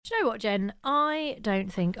Do you know what, Jen? I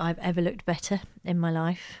don't think I've ever looked better in my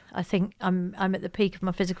life. I think I'm at the peak of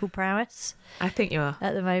my physical prowess. I think you are.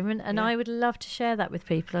 At the moment. And I would love to share that with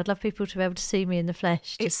people. I'd love people to be able to see me in the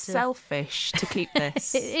flesh. It's selfish to keep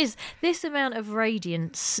this. It is. This amount of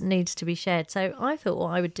radiance needs to be shared. So I thought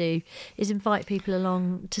what I would do is invite people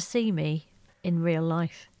along to see me in real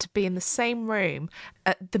life. To be in the same room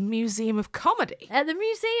at the Museum of Comedy. At the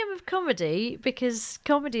Museum of Comedy, because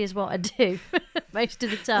comedy is what I do most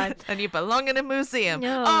of the time. And you belong in a museum.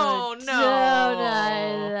 Oh,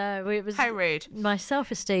 no. It was, how rude. My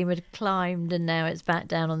self-esteem had climbed and now it's back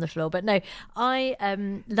down on the floor. But no, I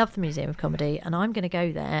love the Museum of Comedy and I'm going to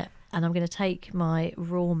go there and I'm going to take my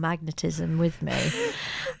raw magnetism with me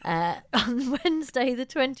on Wednesday, the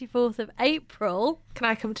 24th of April. Can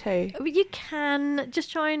I come too? You can.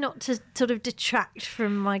 Just try not to sort of detract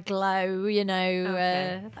from my glow, you know.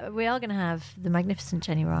 Okay. We are going to have the magnificent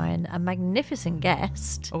Jenny Ryan, a magnificent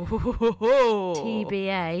guest. Oh.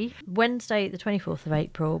 TBA. Wednesday, the 24th of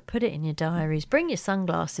April. Put it in your diaries. Bring your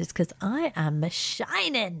sunglasses because I am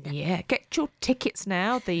shining. Yeah, get your tickets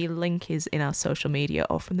now. The link is in our social media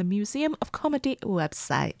or from the Museum of Comedy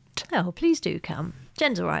website. Oh, please do come.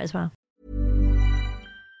 Jen's all right as well.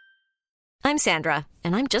 I'm Sandra,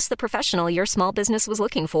 and I'm just the professional your small business was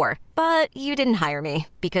looking for. But you didn't hire me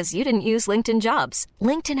because you didn't use LinkedIn Jobs.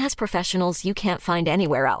 LinkedIn has professionals you can't find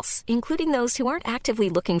anywhere else, including those who aren't actively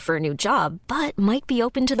looking for a new job, but might be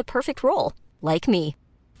open to the perfect role, like me.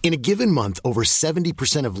 In a given month, over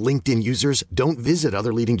 70% of LinkedIn users don't visit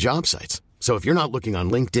other leading job sites. So if you're not looking on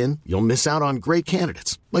LinkedIn, you'll miss out on great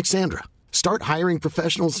candidates like Sandra. Start hiring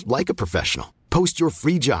professionals like a professional. Post your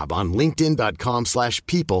free job on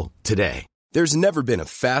linkedin.com/people today. There's never been a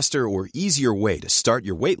faster or easier way to start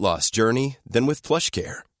your weight loss journey than with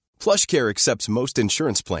PlushCare. PlushCare accepts most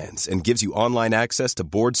insurance plans and gives you online access to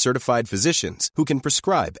board-certified physicians who can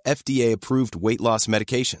prescribe FDA-approved weight loss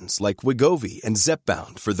medications like Wegovy and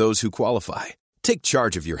Zepbound for those who qualify. Take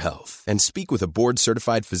charge of your health and speak with a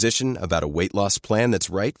board-certified physician about a weight loss plan that's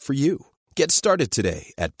right for you. Get started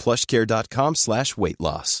today at plushcare.com/weight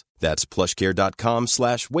loss. That's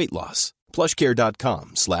plushcare.com/weight loss.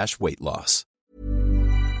 plushcare.com/weight loss.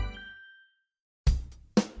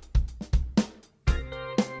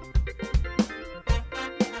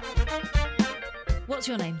 What's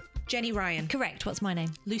your name? Jenny Ryan. Correct. What's my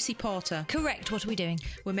name? Lucy Porter. Correct. What are we doing?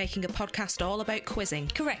 We're making a podcast all about quizzing.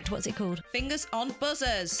 Correct. What's it called? Fingers on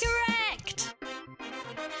buzzers. Correct.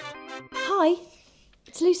 Hi,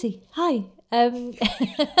 it's Lucy. Hi. Don't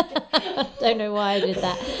know why I did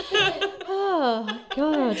that. Oh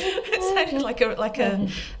God! It sounded like a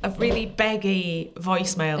really beggy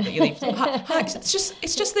voicemail that you leave. Hi, it's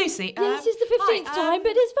just Lucy. Yeah, this is the 15th time,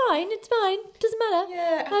 but it's fine. It's fine. Doesn't matter.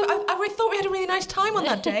 Yeah, I really thought we had a really nice time on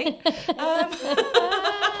that day.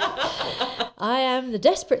 I am the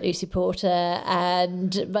desperate Lucy Porter,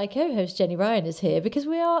 and my co-host Jenny Ryan is here because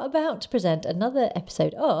we are about to present another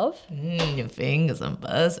episode of Your Fingers on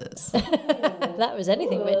Buzzers. That was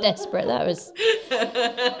anything but desperate. That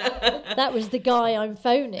was the guy I'm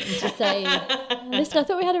phoning to say, listen, I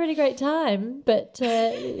thought we had a really great time, but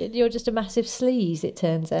you're just a massive sleaze, it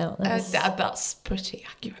turns out. That's pretty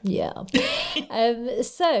accurate. Yeah.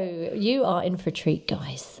 So you are in for a treat,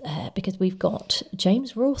 guys, because we've got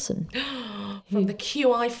James Rawson. From the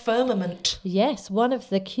QI firmament. Yes, one of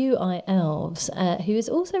the QI elves, who is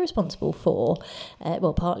also responsible for,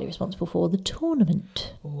 partly responsible for the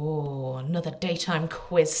tournament. Oh, another daytime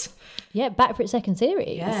quiz. Yeah, back for its second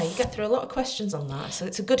series. Yeah, you get through a lot of questions on that, so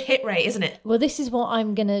it's a good hit rate, isn't it? Well, this is what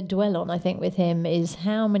I'm going to dwell on, I think, with him, is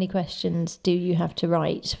how many questions do you have to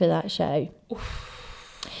write for that show? Oof.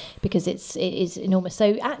 Because it is enormous.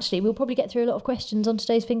 So actually, we'll probably get through a lot of questions on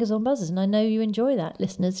today's Fingers on Buzzers, and I know you enjoy that,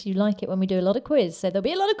 listeners. You like it when we do a lot of quiz. So there'll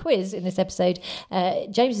be a lot of quiz in this episode.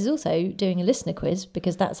 James is also doing a listener quiz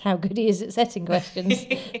because that's how good he is at setting questions.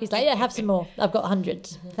 He's like, yeah, have some more. I've got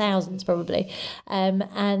hundreds, thousands probably.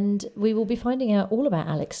 And we will be finding out all about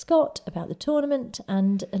Alex Scott, about the tournament,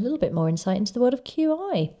 and a little bit more insight into the world of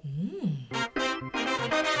QI.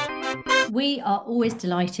 We are always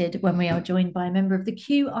delighted when we are joined by a member of the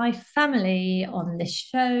QI family on this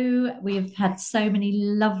show. We've had so many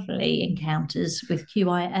lovely encounters with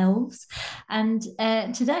QI elves. And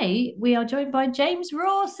today we are joined by James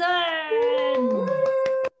Rawson.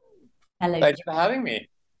 Hello. Thanks for having me.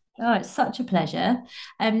 Oh, it's such a pleasure.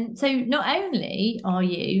 So not only are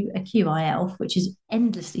you a QI elf, which is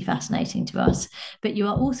endlessly fascinating to us, but you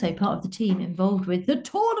are also part of the team involved with the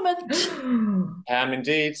tournament. I am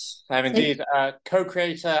indeed.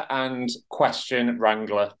 Co-creator and question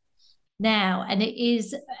wrangler. now, and it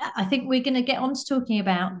is, I think we're going to get on to talking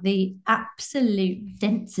about the absolute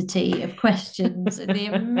density of questions and the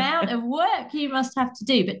amount of work you must have to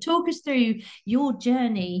do. But talk us through your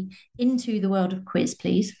journey into the world of quiz,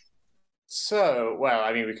 please. So, well,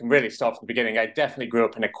 I mean, we can really start from the beginning. I definitely grew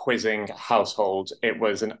up in a quizzing household. It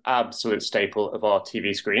was an absolute staple of our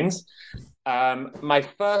TV screens. My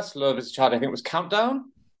first love as a child, I think, was Countdown.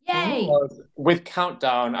 Yay! With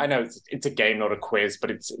Countdown, I know it's a game, not a quiz, but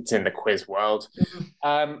it's in the quiz world.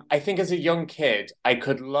 I think as a young kid, I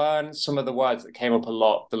could learn some of the words that came up a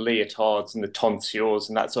lot, the leotards and the tonsures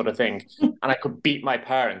and that sort of thing. And I could beat my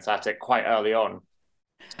parents at it quite early on,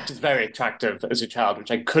 which is very attractive as a child, which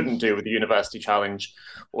I couldn't do with the University Challenge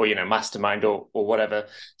or, Mastermind or whatever.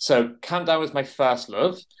 So Countdown was my first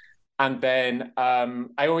love. And then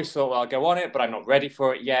I always thought, well, I'll go on it, but I'm not ready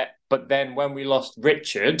for it yet. But then when we lost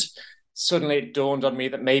Richard, suddenly it dawned on me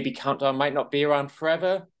that maybe Countdown might not be around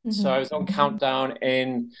forever. Mm-hmm. So I was on Countdown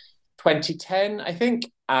in 2010, I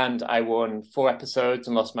think, and I won 4 episodes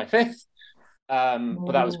and lost my 5th.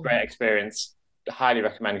 But that was a great experience. Highly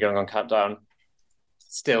recommend going on Countdown.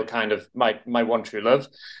 Still kind of my one true love.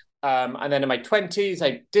 And then in my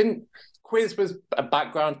 20s, quiz was a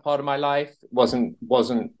background part of my life. Wasn't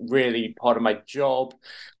really part of my job.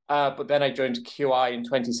 But then I joined QI in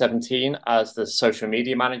 2017 as the social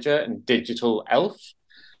media manager and digital elf.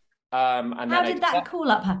 And how did that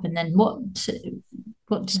call up happen then? What did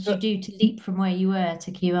you do to leap from where you were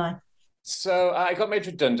to QI? So I got made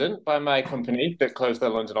redundant by my company that closed their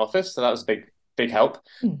London office. So that was a big help.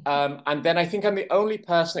 And then I think I'm the only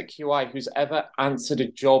person at QI who's ever answered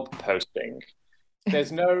a job posting.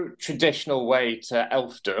 There's no traditional way to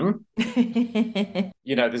elfdom.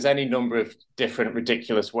 There's any number of different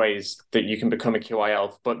ridiculous ways that you can become a QI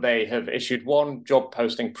elf, but they have issued one job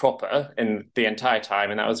posting proper in the entire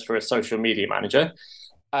time, and that was for a social media manager.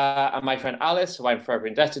 And my friend Alice, who I'm forever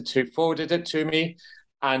indebted to, forwarded it to me.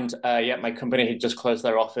 And my company had just closed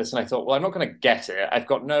their office, and I thought, well, I'm not going to get it. I've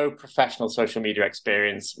got no professional social media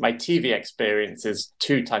experience. My TV experience is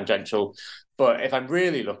too tangential. But if I'm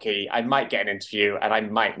really lucky, I might get an interview and I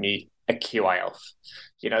might meet a QI elf.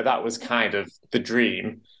 That was kind of the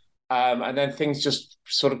dream. And then things just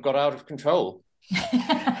sort of got out of control.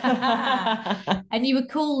 And you were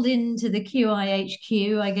called into the QI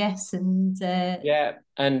HQ, I guess. And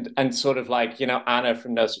and sort of like, Anna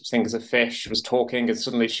from No Such Thing as a Fish was talking and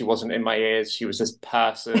suddenly she wasn't in my ears. She was this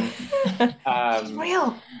person. It's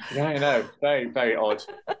real. Yeah, I know. Very, very odd.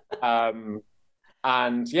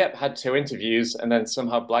 And had 2 interviews and then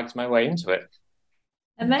somehow blagged my way into it.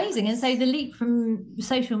 Amazing. And so the leap from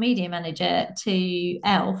social media manager to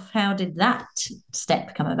elf, how did that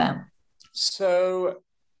step come about? So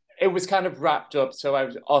it was kind of wrapped up. So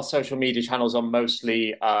our social media channels are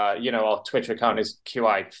mostly, our Twitter account is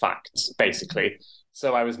QI Facts, basically.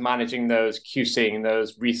 So I was managing those, QCing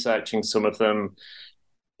those, researching some of them,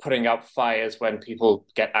 putting out fires when people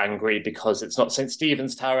get angry because it's not St.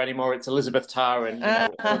 Stephen's Tower anymore, it's Elizabeth Tower, and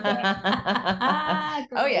all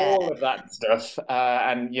of that stuff.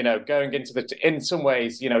 And going into in some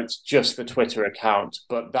ways, it's just the Twitter account,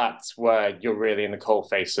 but that's where you're really in the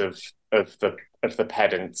coalface of the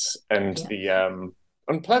pedants and the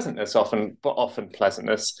unpleasantness often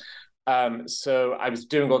pleasantness. So I was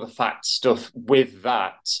doing all the fact stuff with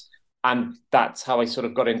that. And that's how I sort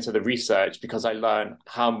of got into the research, because I learned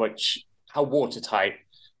how watertight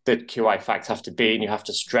the QI facts have to be, and you have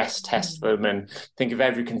to stress test them and think of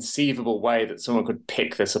every conceivable way that someone could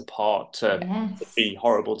pick this apart to be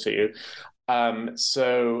horrible to you.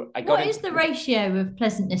 So I got. What is the ratio of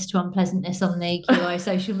pleasantness to unpleasantness on the QI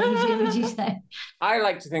social media, would you say? I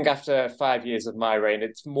like to think after 5 years of my reign,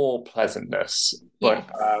 it's more pleasantness. But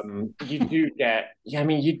you do get.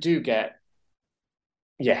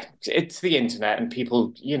 Yeah, it's the internet, and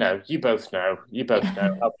people, you both know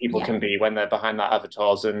how people can be when they're behind that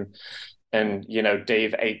avatars, and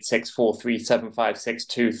Dave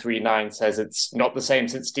 8643756239 says it's not the same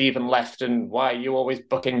since Stephen left, and why are you always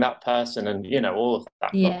booking that person, and all of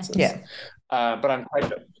that nonsense. Yeah. But I'm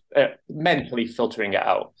quite mentally filtering it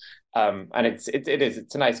out. And it's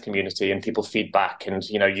a nice community, and people feed back, and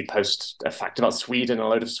you post a fact about Sweden, a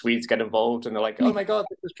load of Swedes get involved, and they're like, oh my god,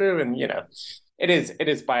 this is true, and it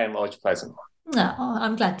is by and large pleasant. Oh,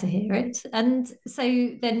 I'm glad to hear it. And so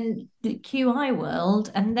then the QI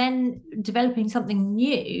world, and then developing something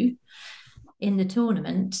new in the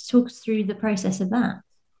tournament. Talk us through the process of that.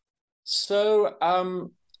 So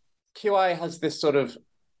QI has this sort of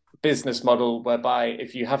business model whereby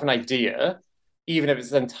if you have an idea, even if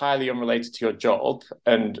it's entirely unrelated to your job,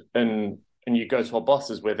 and you go to our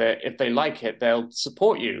bosses with it, if they like it, they'll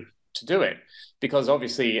support you to do it, because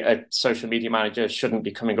obviously a social media manager shouldn't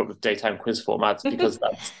be coming up with daytime quiz formats because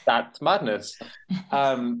that's madness.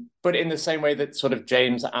 But in the same way that sort of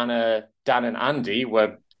James, Anna, Dan, and Andy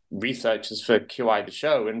were researchers for QI the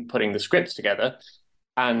show and putting the scripts together,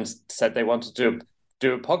 and said they wanted to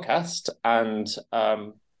do a podcast, and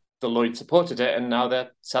the Lloyd supported it, and now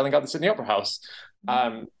they're selling out the Sydney Opera House.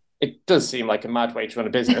 It does seem like a mad way to run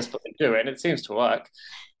a business, but they do it, and it seems to work.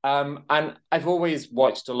 And I've always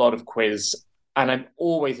watched a lot of quiz, and I'm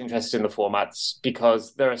always interested in the formats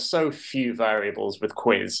because there are so few variables with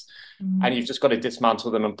quiz, and you've just got to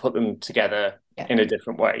dismantle them and put them together in a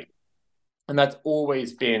different way. And that's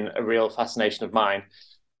always been a real fascination of mine.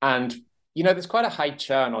 And, you know, there's quite a high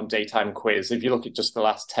churn on daytime quiz. If you look at just the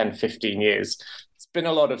last 10, 15 years, it's been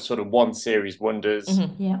a lot of sort of one series wonders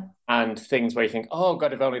and things where you think, oh,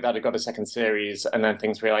 God, if only that had got a second series. And then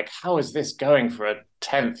things where you're like, how is this going for a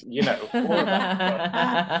 10th, you know? All of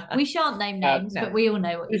that. We shan't name names, but we all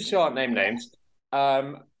know what we shan't name names.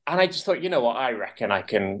 And I just thought, you know what, I reckon I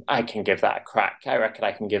can give that a crack. I reckon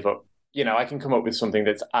I can give up, you know, I can come up with something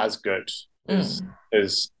that's as good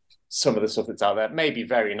as some of the stuff that's out there, maybe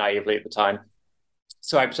very naively at the time.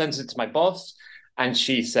 So I presented it to my boss, and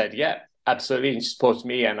she said, yeah, absolutely. And she supported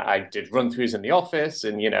me, and I did run-throughs in the office,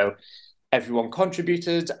 and, you know, everyone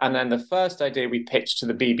contributed. And then the first idea we pitched to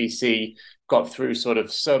the BBC got through sort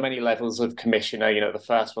of so many levels of commissioner. You know, the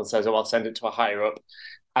first one says, oh, I'll send it to a higher up.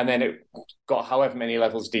 And then it got however many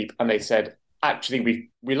levels deep, and they said, actually,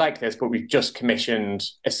 we like this, but we've just commissioned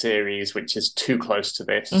a series which is too close to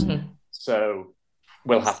this. So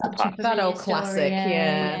we'll have to pass. That old classic,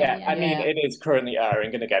 yeah. I mean, it is currently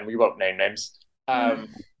airing, and again, we won't name names.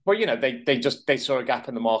 But, you know, they saw a gap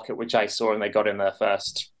in the market, which I saw, and they got in there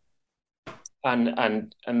first. And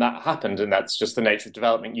that happened, and that's just the nature of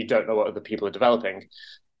development. You don't know what other people are developing.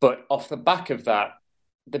 But off the back of that,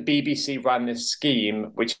 the BBC ran this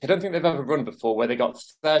scheme, which I don't think they've ever run before, where they got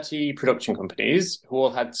 30 production companies who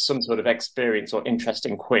all had some sort of experience or interest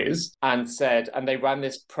in quiz, and they ran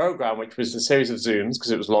this program, which was a series of Zooms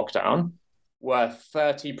because it was lockdown, where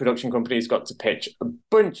 30 production companies got to pitch a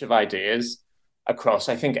bunch of ideas across.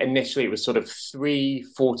 I think initially it was sort of 3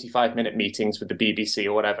 45-minute meetings with the BBC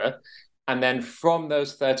or whatever. And then from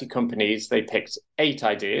those 30 companies, they picked 8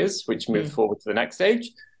 ideas, which moved forward to the next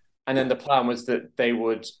stage. And then the plan was that they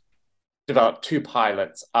would develop 2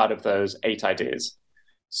 pilots out of those 8 ideas.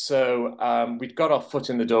 So we'd got our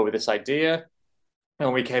foot in the door with this idea,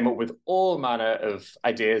 and we came up with all manner of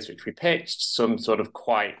ideas, which we pitched, some sort of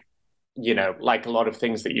quite, you know, like a lot of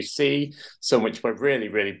things that you see, some which were really,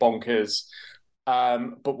 really bonkers.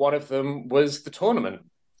 But one of them was the tournament.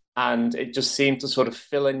 And it just seemed to sort of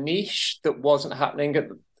fill a niche that wasn't happening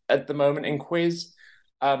at the moment in quiz.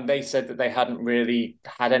 They said that they hadn't really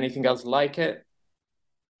had anything else like it.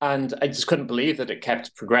 And I just couldn't believe that it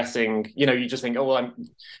kept progressing. You know, you just think, oh, well,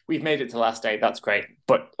 we've made it to the last 8. That's great.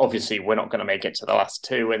 But obviously we're not going to make it to the last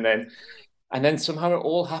 2. And then somehow it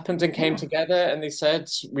all happened and came together, and they said,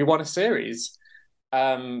 we want a series.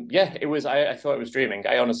 It was, I thought it was dreaming.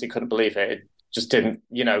 I honestly couldn't believe it. It just didn't,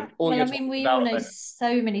 you know. We all know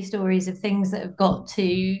so many stories of things that have got to,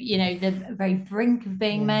 you know, the very brink of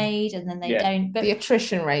being made, and then they don't. But the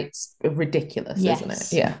attrition rate's ridiculous, isn't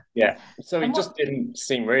it? Yeah. So it just didn't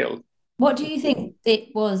seem real. What do you think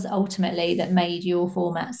it was ultimately that made your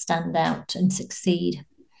format stand out and succeed?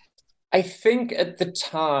 I think at the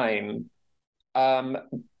time,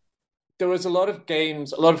 there was a lot of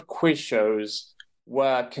games, a lot of quiz shows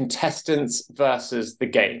were contestants versus the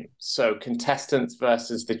game. So contestants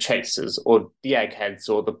versus the chasers, or the eggheads,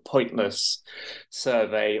 or the pointless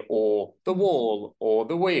survey, or the wall, or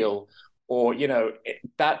the wheel, or, you know,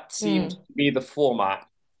 that seemed to be the format.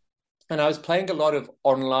 And I was playing a lot of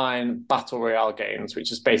online battle royale games,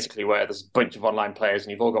 which is basically where there's a bunch of online players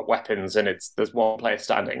and you've all got weapons and there's one player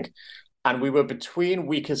standing. And we were between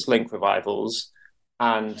Weakest Link revivals,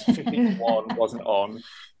 and 51 wasn't on.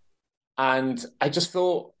 And I just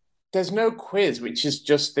thought, there's no quiz which is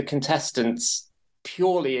just the contestants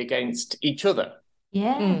purely against each other.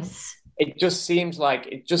 Yes. It just seemed like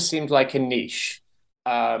a niche.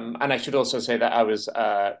 And I should also say that I was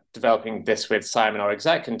developing this with Simon, our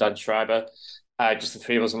exec, and Dan Schreiber, just the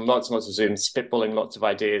 3 of us on lots and lots of Zooms, spitballing lots of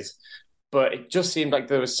ideas. But it just seemed like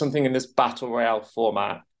there was something in this battle royale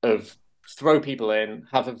format of throw people in,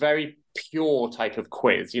 have a very pure type of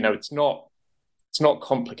quiz. You know, it's not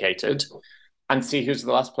complicated, and see who's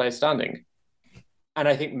the last player standing. And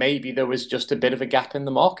I think maybe there was just a bit of a gap in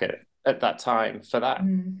the market at that time for that.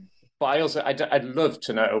 But I'd love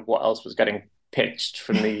to know what else was getting pitched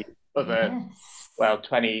from the other,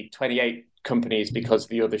 28 companies, because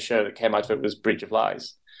the other show that came out of it was Bridge of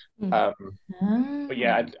Lies. But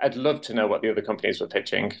yeah, I'd love to know what the other companies were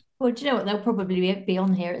pitching. Well, do you know what? They'll probably be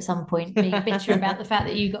on here at some point, being bitter about the fact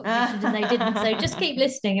that you got commissioned and they didn't. So just keep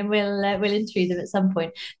listening, and we'll interview them at some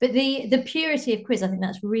point. But the purity of quiz, I think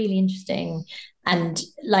that's really interesting, and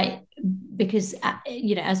like because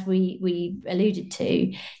as we alluded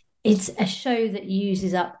to, it's a show that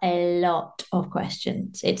uses up a lot of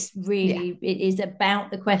questions. It's really it is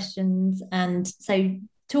about the questions, and so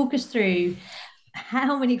talk us through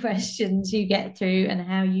how many questions you get through and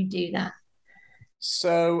how you do that.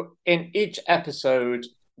 So in each episode,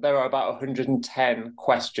 there are about 110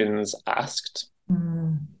 questions asked.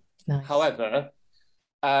 Nice. However,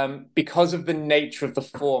 because of the nature of the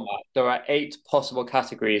format, there are 8 possible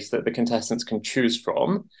categories that the contestants can choose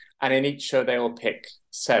from. And in each show, they will pick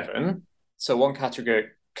 7. So one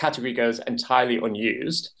category goes entirely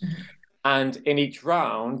unused. And in each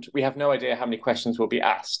round, we have no idea how many questions will be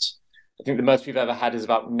asked. I think the most we've ever had is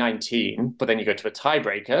about 19, but then you go to a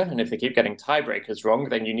tiebreaker, and if they keep getting tiebreakers wrong,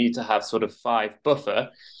 then you need to have sort of 5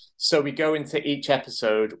 buffer. So we go into each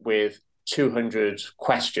episode with 200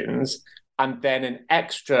 questions, and then an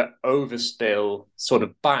extra overspill sort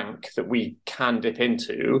of bank that we can dip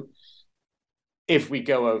into if we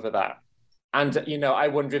go over that. And, I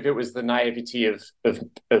wonder if it was the naivety of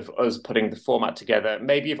us putting the format together.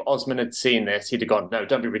 Maybe if Osman had seen this, he'd have gone, no,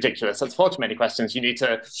 don't be ridiculous. That's far too many questions. You need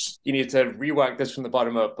to rework this from the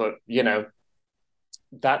bottom up. But,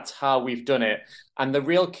 that's how we've done it. And the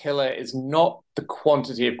real killer is not the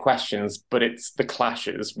quantity of questions, but it's the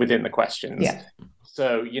clashes within the questions. Yeah.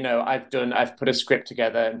 So, I've put a script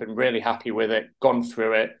together and been really happy with it, gone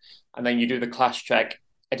through it. And then you do the clash check.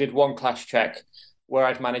 I did one clash check where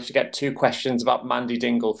I'd managed to get 2 questions about Mandy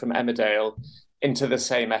Dingle from Emmerdale into the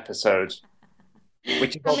same episode.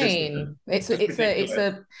 Which is it's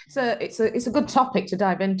a good topic to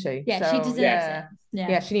dive into. Yeah, so, she deserves it.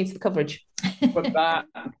 Yeah, she needs the coverage. But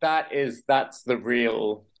that's the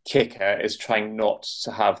real kicker, is trying not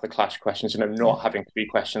to have the clash questions, not having to be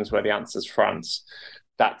questions where the answer's France.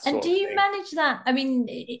 And do you manage that? I mean,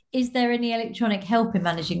 is there any electronic help in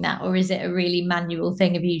managing that, or is it a really manual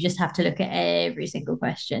thing of you just have to look at every single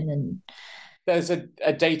question? And there's a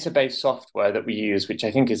database software that we use, which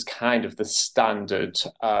I think is kind of the standard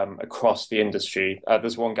across the industry.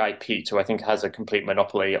 There's one guy, Pete, who I think has a complete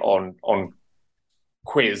monopoly on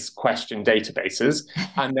quiz question databases,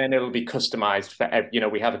 and then it'll be customized for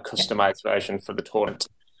we have a customized version for the tournament.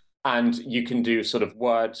 And you can do sort of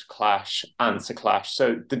word clash, answer clash.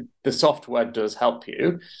 So the software does help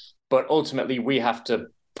you, but ultimately we have to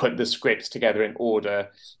put the scripts together in order,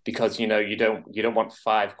 because you don't want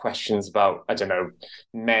 5 questions about, I don't know,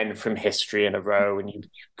 men from history in a row, and you've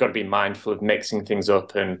got to be mindful of mixing things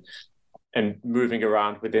up and moving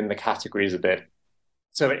around within the categories a bit.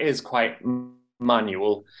 So it is quite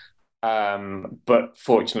manual, but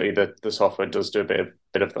fortunately the software does do a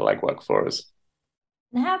bit of the legwork for us.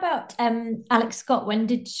 Now, how about Alex Scott? When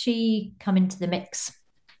did she come into the mix?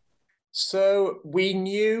 So we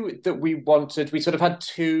knew that we sort of had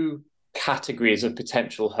 2 categories of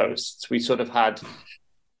potential hosts. We sort of had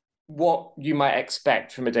what you might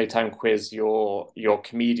expect from a daytime quiz, your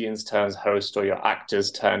comedians turned host or your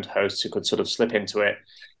actors turned hosts who could sort of slip into it.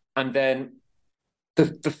 And then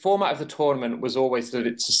the format of the tournament was always that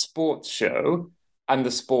it's a sports show and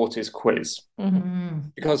the sport is quiz. Mm-hmm.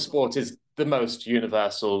 Because sport is the most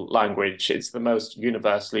universal language. It's the most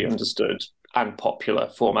universally understood and popular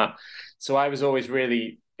format. So I was always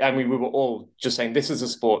we were all just saying, this is a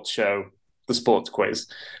sports show, the sports quiz.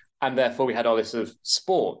 And therefore we had all this of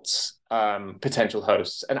sports potential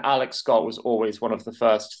hosts. And Alex Scott was always one of the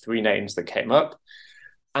first 3 names that came up.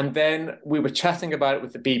 And then we were chatting about it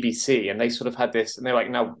with the BBC, and they sort of had this, and they're like,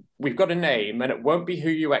 now we've got a name and it won't be who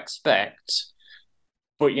you expect,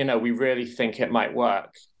 but, we really think it might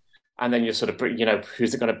work. And then you're sort of,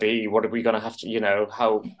 who's it going to be? What are we going to have to,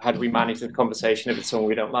 how do we manage the conversation if it's someone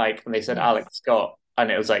we don't like? And they said, Alex Scott. And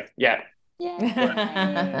it was like, yeah.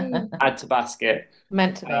 Add to basket.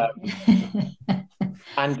 Meant to be.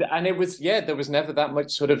 And it was, there was never that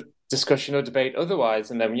much sort of discussion or debate otherwise.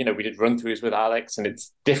 And then, we did run-throughs with Alex, and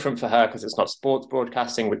it's different for her because it's not sports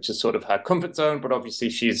broadcasting, which is sort of her comfort zone. But obviously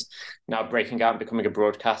she's now breaking out and becoming a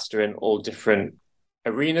broadcaster in all different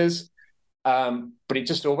arenas. But it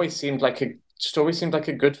just always seemed like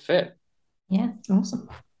a good fit. Yeah, awesome.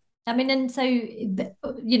 I mean, and so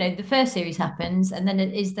the first series happens, and then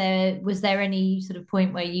was there any sort of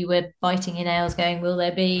point where you were biting your nails, going, will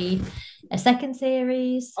there be a second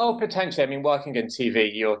series? Oh, potentially. I mean, working in TV,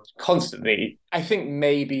 you're constantly. I think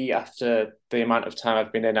maybe after the amount of time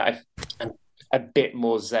I've been in it, I'm a bit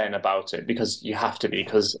more zen about it, because you have to be,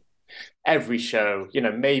 because every show,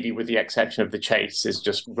 maybe with the exception of The Chase, is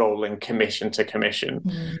just rolling commission to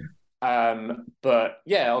commission. But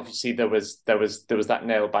yeah, obviously there was that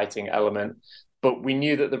nail biting element, but we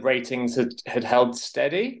knew that the ratings had held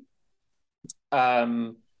steady,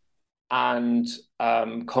 and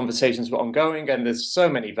conversations were ongoing. And there's so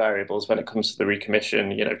many variables when it comes to the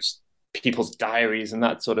recommission, just people's diaries and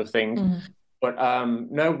that sort of thing. But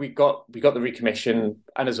no, we got the recommission,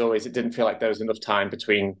 and as always, it didn't feel like there was enough time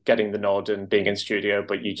between getting the nod and being in studio.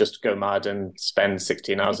 But you just go mad and spend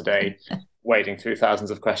 16 hours a day wading through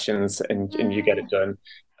thousands of questions, and you get it done.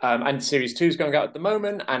 And series 2 is going out at the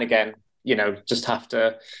moment, and again, just have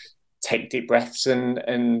to take deep breaths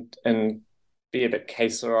and be a bit que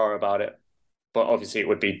sera about it. But obviously, it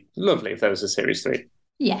would be lovely if there was a series 3.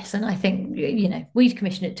 Yes, and I think we'd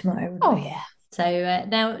commission it tomorrow. Oh yeah. So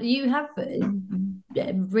now you have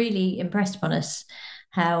really impressed upon us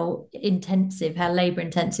how labour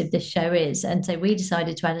intensive this show is. And so we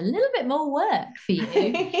decided to add a little bit more work for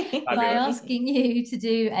you by asking you to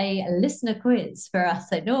do a listener quiz for us.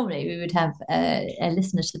 So normally we would have a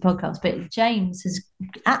listener to the podcast, but James has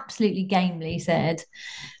absolutely gamely said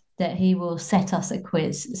that he will set us a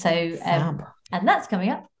quiz. So, and that's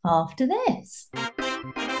coming up after this.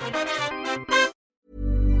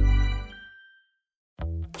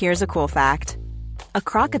 Here's a cool fact. A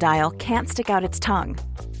crocodile can't stick out its tongue.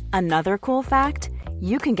 Another cool fact,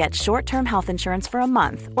 you can get short-term health insurance for a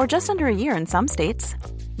month or just under a year in some states.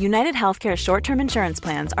 United Healthcare short-term insurance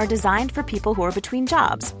plans are designed for people who are between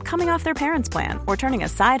jobs, coming off their parents' plan, or turning a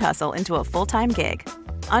side hustle into a full-time gig.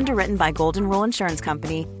 Underwritten by Golden Rule Insurance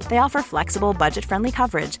Company, they offer flexible, budget-friendly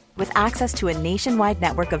coverage with access to a nationwide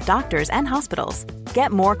network of doctors and hospitals.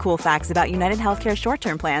 Get more cool facts about United Healthcare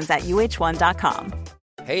short-term plans at uh1.com.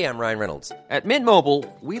 Hey, I'm Ryan Reynolds. At Mint Mobile,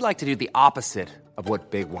 we like to do the opposite of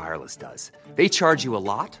what Big Wireless does. They charge you a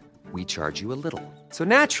lot, we charge you a little. So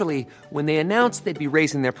naturally, when they announced they'd be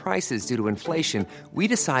raising their prices due to inflation, we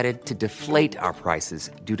decided to deflate our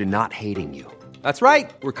prices due to not hating you. That's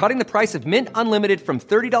right. We're cutting the price of Mint Unlimited from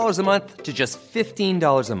 $30 a month to just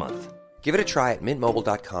 $15 a month. Give it a try at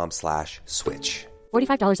mintmobile.com/switch.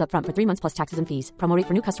 $45 up front for 3 months plus taxes and fees. Promo rate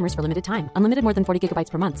for new customers for limited time. Unlimited more than 40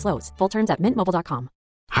 gigabytes per month. Slows full terms at mintmobile.com.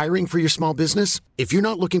 Hiring for your small business? If you're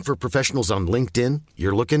not looking for professionals on LinkedIn,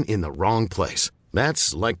 you're looking in the wrong place.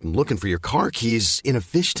 That's like looking for your car keys in a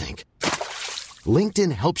fish tank.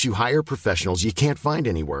 LinkedIn helps you hire professionals you can't find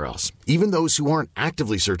anywhere else, even those who aren't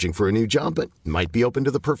actively searching for a new job but might be open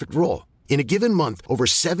to the perfect role. In a given month, over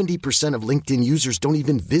 70% of LinkedIn users don't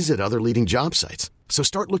even visit other leading job sites. So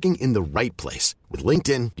start looking in the right place. With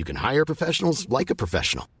LinkedIn, you can hire professionals like a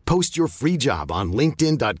professional. Post your free job on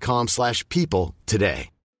linkedin.com/people today.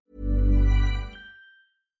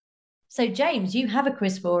 So, James, you have a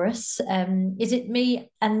quiz for us. Is it me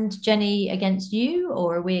and Jenny against you,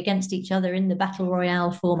 or are we against each other in the Battle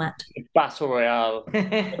Royale format? Battle Royale.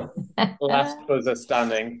 Last buzzer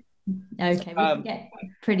standing. Okay, we can get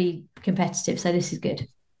pretty competitive, so this is good.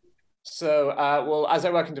 So, well, as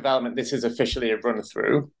I work in development, this is officially a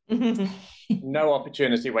run-through. No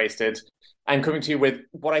opportunity wasted. I'm coming to you with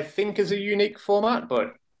what I think is a unique format,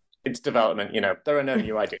 but it's development, there are no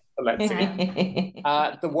new ideas. Let's see.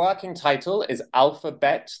 The working title is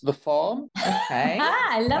Alphabet the Farm. Okay.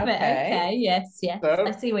 I love it. Okay, yes. So,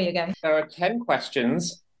 I see where you're going. There are 10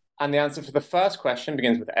 questions, and the answer for the first question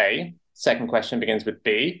begins with A, second question begins with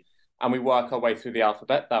B, and we work our way through the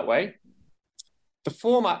alphabet that way. The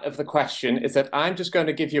format of the question is that I'm just going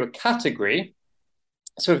to give you a category.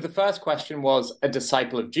 So if the first question was a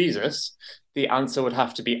disciple of Jesus, the answer would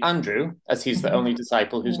have to be Andrew, as he's the only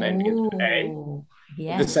disciple whose name begins with A.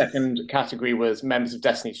 Yes. The second category was members of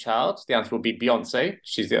Destiny's Child. The answer would be Beyonce.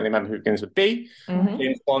 She's the only member who begins with B.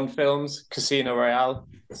 James Bond films, Casino Royale,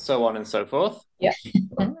 so on and so forth. Yeah.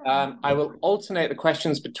 I will alternate the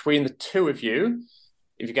questions between the two of you.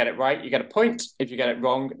 If you get it right, you get a point. If you get it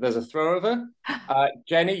wrong, there's a throw over.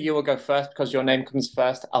 Jenny, you will go first because your name comes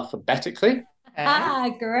first alphabetically.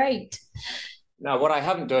 Great. Now, what I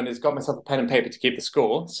haven't done is got myself a pen and paper to keep the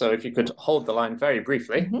score. So if you could hold the line very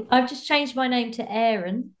briefly. I've just changed my name to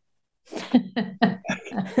Aaron.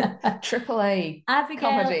 Triple A. Abigail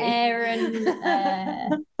comedy.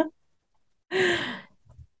 Aaron.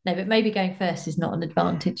 No, but maybe going first is not an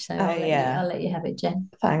advantage. So I'll let you have it, Jen.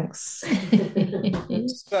 Thanks.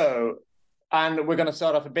 So, and we're going to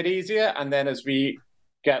start off a bit easier. And then as we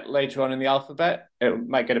get later on in the alphabet, it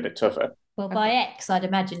might get a bit tougher. Well, by X, I'd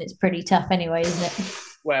imagine it's pretty tough anyway, isn't it?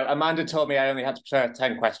 Well, Amanda told me I only had to prepare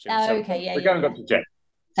 10 questions. Oh, so okay, yeah. We're going up to Jen.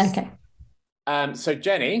 Okay. So,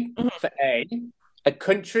 Jenny, for A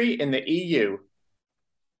country in the EU.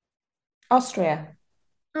 Austria.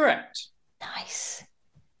 Correct. Nice.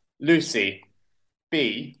 Lucy,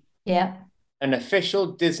 B, Yeah. an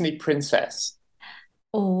official Disney princess.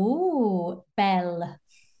 Oh, Belle.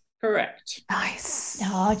 Correct. Nice.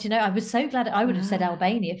 Oh, do you know, I was so glad I would have said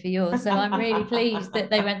Albania for yours. So I'm really pleased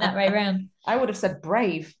that they went that way around. I would have said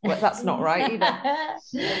brave, but that's not right either.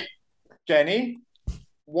 Jenny,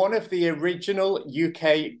 one of the original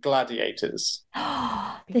UK gladiators.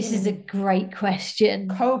 This is a great question.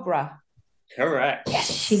 Cobra. Correct.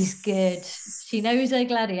 Yes, she's good. She knows her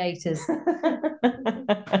gladiators.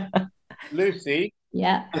 Lucy,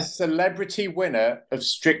 Yeah. a celebrity winner of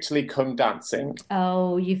Strictly Come Dancing.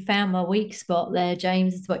 Oh, you found my weak spot there,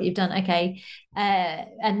 James. It's what you've done. Okay.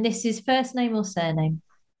 And this is first name or surname?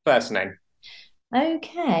 First name.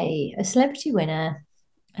 Okay. A celebrity winner.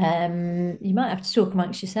 You might have to talk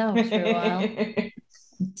amongst yourselves for a while.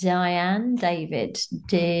 Diane, David.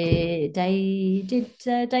 Did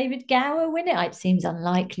David Gower win it? It seems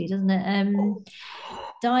unlikely, doesn't it?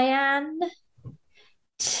 Diane.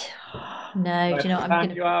 No, do you know what?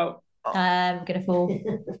 I'm gonna fall.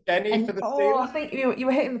 Jenny for the Oh, steal. I think you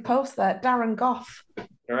were hitting the post there. Darren Goff.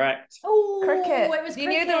 Correct. Oh, Cricket. it was You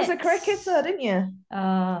knew there was a cricketer, didn't you?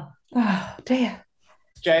 Oh, dear.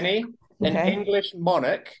 Jenny, an Okay. English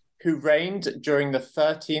monarch who reigned during the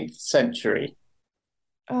 13th century.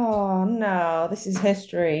 Oh, no, this is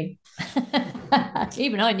history.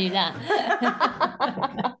 Even I knew that.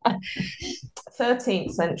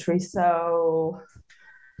 13th century, so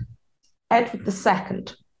Edward II.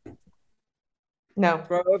 No.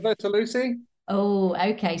 Throw over to Lucy. Oh,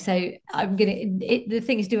 okay. So I'm the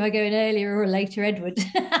thing is, do I go in earlier or later, Edward?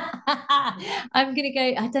 I'm gonna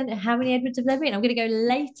go. I don't know how many Edwards have there been. I'm gonna go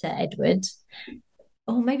later, Edward,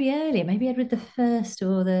 or maybe earlier. Maybe Edward the First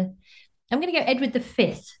or the. I'm gonna go Edward the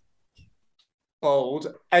Fifth. Bold.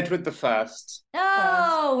 Edward the First.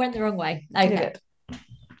 Oh, went the wrong way. Okay.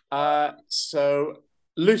 So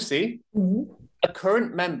Lucy, a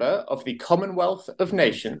current member of the Commonwealth of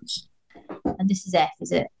Nations. And this is F,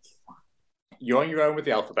 is it? You're on your own with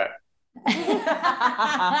the alphabet. That's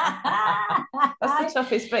the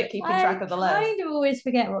toughest bit, keeping track of the list. I kind of always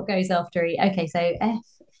forget what goes after E. Okay, so F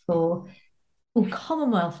for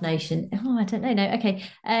Commonwealth nation. Oh, I don't know. No, okay.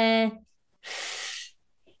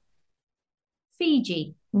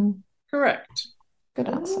 Fiji. Correct. Good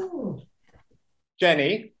answer.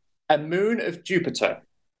 Jenny, a moon of Jupiter.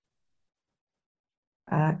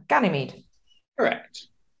 Ganymede. Correct.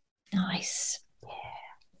 Nice.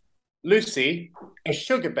 Lucy, a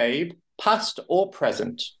sugar babe, past or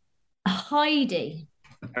present. Heidi.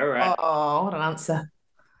 Correct. Oh, what an answer.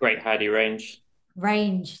 Great Heidi range.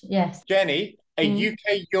 Range, yes. Jenny, a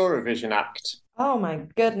UK Eurovision act. Oh my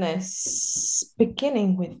goodness.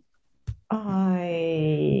 Beginning with Oh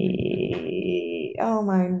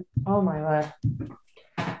my word.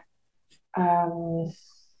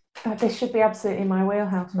 This should be absolutely my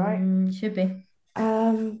wheelhouse, right? Should be.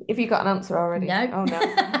 Have you got an answer already? No. Oh no.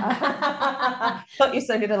 Thought you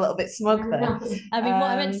sounded a little bit smug there. I mean,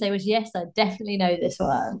 what I meant to say was yes, I definitely know this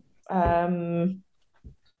one. Oh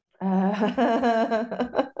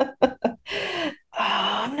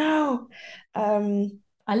no.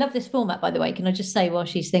 I love this format, by the way. Can I just say while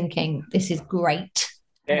she's thinking, this is great.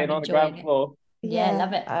 Getting on the ground floor. Yeah,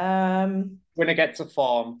 love it. Winner gets a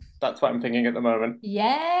farm. That's what I'm thinking at the moment.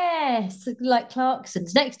 Yes, like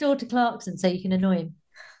Clarkson's, next door to Clarkson, so you can annoy him.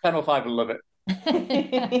 Channel 5 will love it.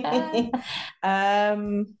 Are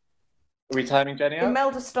we timing Jenny out?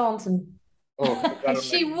 Imelda Staunton. Oh,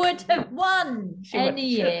 she would have won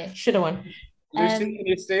year. Should have won. Lucy, can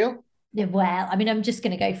you steal? Well, I mean, I'm just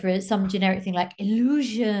going to go for some generic thing like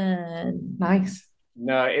illusion. Nice.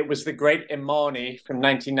 No, it was the great Imani from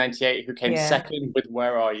 1998 who came second with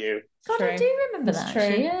Where Are You? God, I do remember that.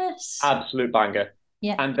 Actually, yes. Absolute banger.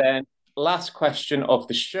 Yeah. And then last question of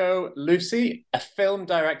the show, Lucy, a film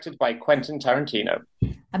directed by Quentin Tarantino.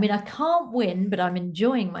 I mean, I can't win, but I'm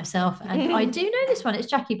enjoying myself. And I do know this one. It's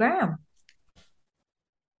Jackie Brown.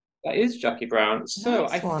 That is Jackie Brown. So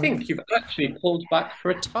Nice I one. think you've actually pulled back for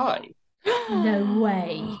a tie. No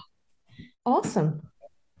way. Awesome.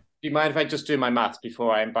 Do you mind if I just do my maths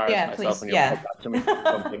before I embarrass myself please, on your podcast? And we can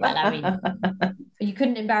jump in? Well, I mean, you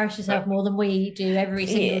couldn't embarrass yourself more than we do every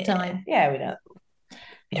single time. Yeah, we don't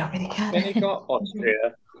really care. Jenny got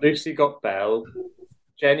Austria, Lucy got Belle,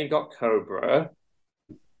 Jenny got Cobra,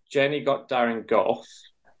 Jenny got Darren Goff,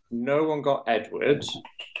 no one got Edward,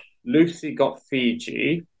 Lucy got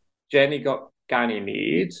Fiji, Jenny got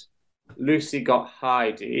Ganymede, Lucy got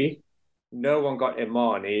Heidi, no one got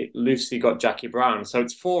Imani, Lucy got Jackie Brown. So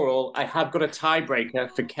it's 4-4. I have got a tiebreaker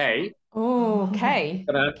for Kay. Oh, okay.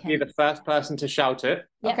 Gonna be the first person to shout it.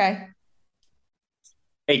 Okay.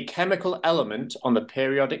 A chemical element on the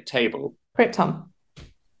periodic table. Krypton.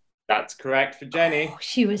 That's correct for Jenny. Oh,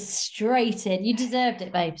 she was straight in. You deserved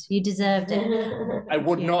it, babes. You deserved it. I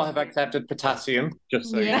would not have accepted potassium,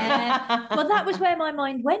 just so you know. Well, that was where my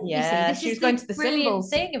mind went. Yeah, you see, she was going to the brilliant symbols.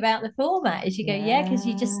 thing about the format is you go, because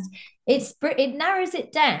you just it narrows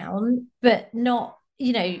it down, but not.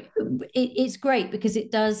 It's great because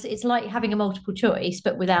it's like having a multiple choice,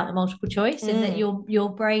 but without the multiple choice, and that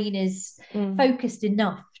your brain is focused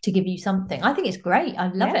enough to give you something. I think it's great. I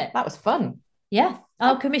love it. That was fun. Yeah.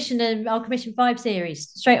 I'll commission 5 series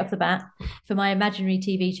straight off the bat for my imaginary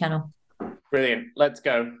TV channel. Brilliant. Let's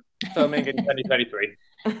go. Filming in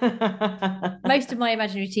 2023. Most of my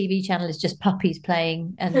imaginary TV channel is just puppies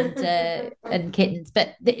playing and kittens,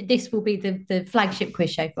 but this will be the flagship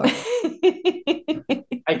quiz show for it.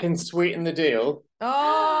 I can sweeten the deal.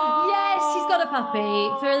 Oh, yes, he's got a puppy.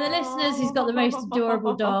 For the listeners, he's got the most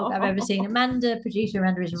adorable dog I've ever seen. Producer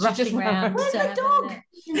Amanda is rushing around. Where's the dog?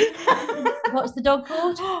 What's the dog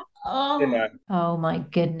called? Oh my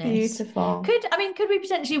goodness. Beautiful. Could we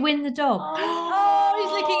potentially win the dog? Oh,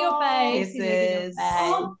 he's licking your face. He's licking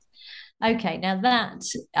your face. Okay, now that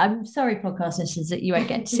I'm sorry, podcast listeners, that you won't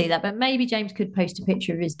get to see that, but maybe James could post a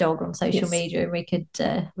picture of his dog on social media, and we could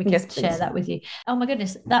share that with you. Oh my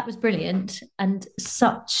goodness, that was brilliant and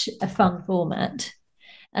such a fun format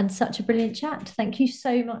and such a brilliant chat. Thank you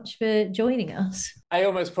so much for joining us. I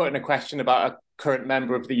almost put in a question about a current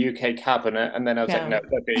member of the UK cabinet, and then I was like, no,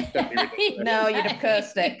 that'd be ridiculous. No, you'd have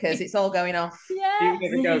cursed it because it's all going off. Yeah. Even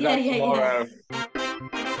if it goes out tomorrow.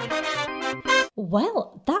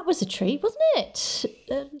 Well, that was a treat, wasn't it?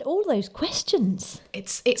 All those questions.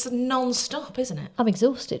 It's non-stop, isn't it? I'm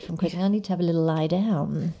exhausted from quizzing. I need to have a little lie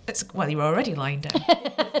down. Well, you're already lying down.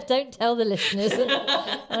 Don't tell the listeners.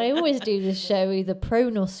 I always do this show either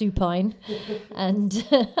prone or supine. And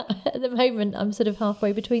at the moment, I'm sort of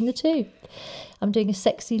halfway between the two. I'm doing a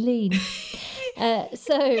sexy lean.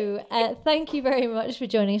 Thank you very much for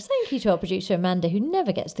joining us. Thank you to our producer Amanda, who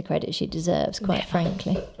never gets the credit she deserves, quite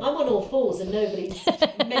frankly. I'm on all fours and nobody's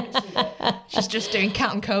mentioned it. She's just doing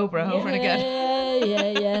cat and cobra over and again.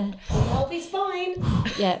 Yeah. Healthy spine.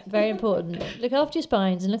 Yeah, very important. Look after your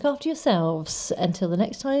spines and look after yourselves. Until the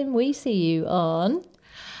next time we see you on...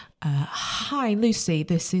 Hi, Lucy.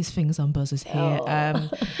 This is Fingers on Buzzers here.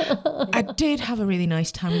 I did have a really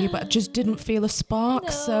nice time with you, but I just didn't feel a spark.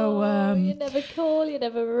 You never call, you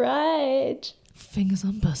never write. Fingers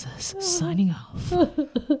on Buzzers, signing off.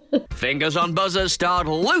 Fingers on Buzzers starred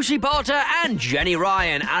Lucy Porter and Jenny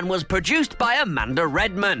Ryan and was produced by Amanda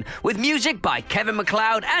Redman, with music by Kevin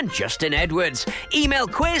MacLeod and Justin Edwards. Email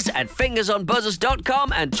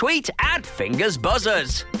quiz@fingersonbuzzers.com and tweet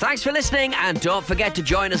 @fingersbuzzers. Thanks for listening, and don't forget to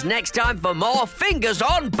join us next time for more Fingers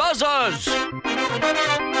on Buzzers.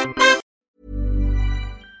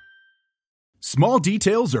 Small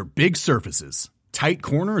details are big surfaces. Tight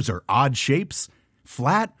corners are odd shapes.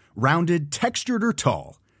 Flat, rounded, textured, or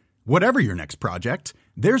tall. Whatever your next project,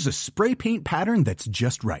 there's a spray paint pattern that's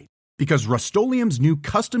just right. Because Rust-Oleum's new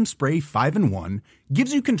Custom Spray 5-in-1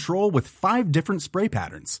 gives you control with 5 different spray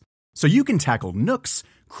patterns. So you can tackle nooks,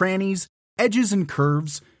 crannies, edges, and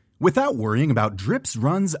curves without worrying about drips,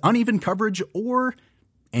 runs, uneven coverage, or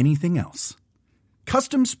anything else.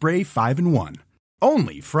 Custom Spray 5-in-1.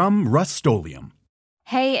 Only from Rust-Oleum.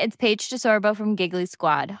 Hey, it's Paige DeSorbo from Giggly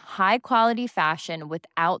Squad. High quality fashion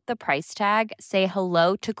without the price tag. Say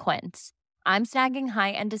hello to Quince. I'm snagging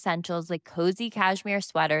high-end essentials like cozy cashmere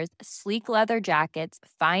sweaters, sleek leather jackets,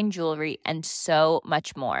 fine jewelry, and so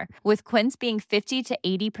much more. With Quince being 50 to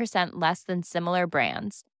 80% less than similar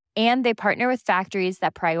brands. And they partner with factories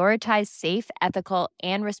that prioritize safe, ethical,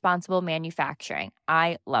 and responsible manufacturing.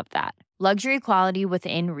 I love that. Luxury quality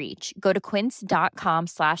within reach. Go to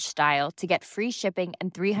quince.com/style to get free shipping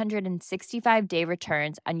and 365-day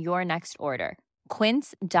returns on your next order.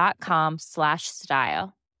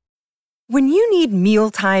 Quince.com/style. When you need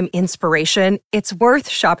mealtime inspiration, it's worth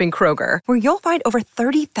shopping Kroger, where you'll find over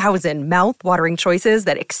 30,000 mouthwatering choices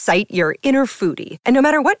that excite your inner foodie. And no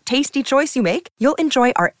matter what tasty choice you make, you'll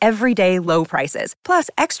enjoy our everyday low prices, plus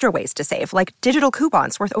extra ways to save, like digital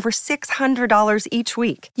coupons worth over $600 each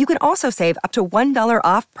week. You can also save up to $1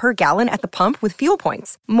 off per gallon at the pump with fuel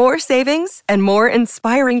points. More savings and more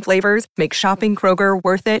inspiring flavors make shopping Kroger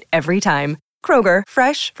worth it every time. Kroger,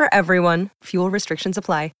 fresh for everyone. Fuel restrictions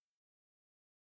apply.